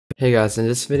Hey guys, in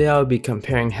this video I'll be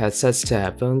comparing headsets to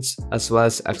headphones as well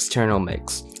as external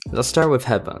mics. Let's start with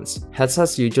headphones.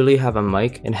 Headsets usually have a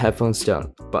mic and headphones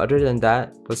don't, but other than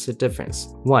that, what's the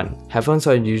difference? 1. Headphones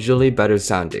are usually better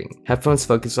sounding. Headphones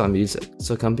focus on music,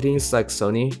 so companies like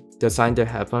Sony design their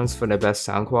headphones for the best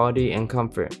sound quality and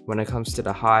comfort when it comes to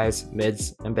the highs,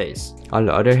 mids, and bass. On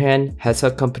the other hand,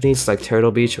 headset companies like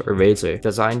Turtle Beach or Razer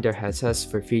design their headsets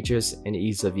for features and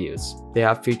ease of use. They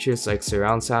have features like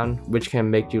surround sound, which can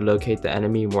make you locate the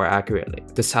enemy more accurately.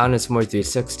 The sound is more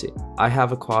 360. I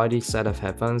have a quality set of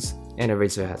headphones and a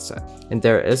Razer headset, and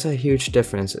there is a huge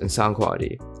difference in sound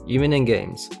quality. Even in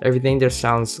games, everything there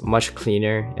sounds much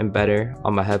cleaner and better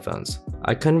on my headphones.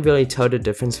 I couldn't really tell the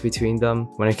difference between them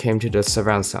when it came to the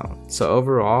surround sound. So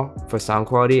overall, for sound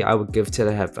quality, I would give to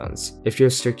the headphones. If you're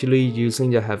strictly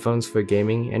using the headphones for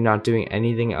gaming and not doing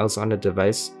anything else on the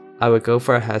device, I would go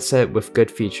for a headset with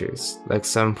good features, like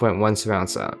 7.1 surround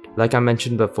sound. Like I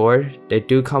mentioned before, they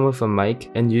do come with a mic,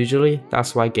 and usually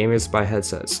that's why gamers buy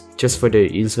headsets, just for their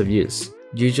ease of use.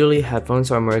 Usually headphones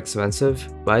are more expensive,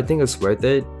 but I think it's worth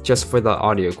it just for the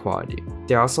audio quality.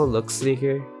 They also look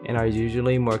sleeker and are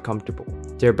usually more comfortable.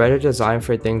 They're better designed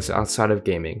for things outside of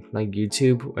gaming, like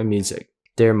YouTube or music.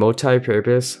 They're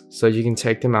multi-purpose, so you can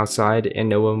take them outside and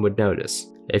no one would notice.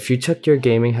 If you took your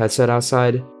gaming headset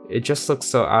outside, it just looks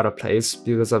so out of place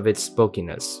because of its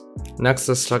bulkiness. Next,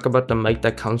 let's talk about the mic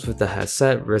that comes with the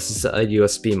headset versus a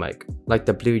USB mic, like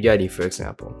the Blue Yeti for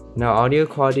example. Now, audio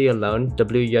quality alone, the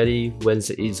Blue Yeti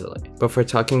wins easily, but for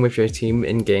talking with your team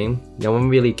in-game, no one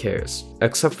really cares.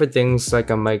 Except for things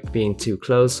like a mic being too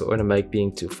close or the mic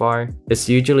being too far, it's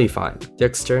usually fine. The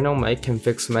external mic can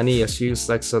fix many issues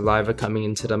like saliva coming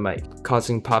into the mic,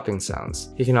 causing popping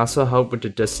sounds. It can also help with the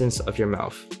distance of your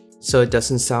mouth, so it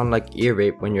doesn't sound like ear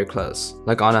rape when you're close,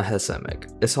 like on a headset mic.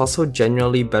 It's also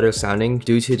generally better sounding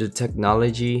due to the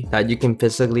technology that you can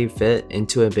physically fit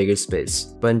into a bigger space.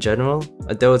 But in general,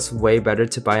 although it's way better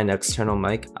to buy an external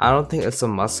mic, I don't think it's a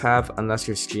must-have unless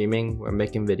you're streaming or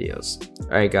making videos.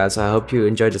 Alright guys, I hope you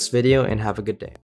enjoyed this video and have a good day.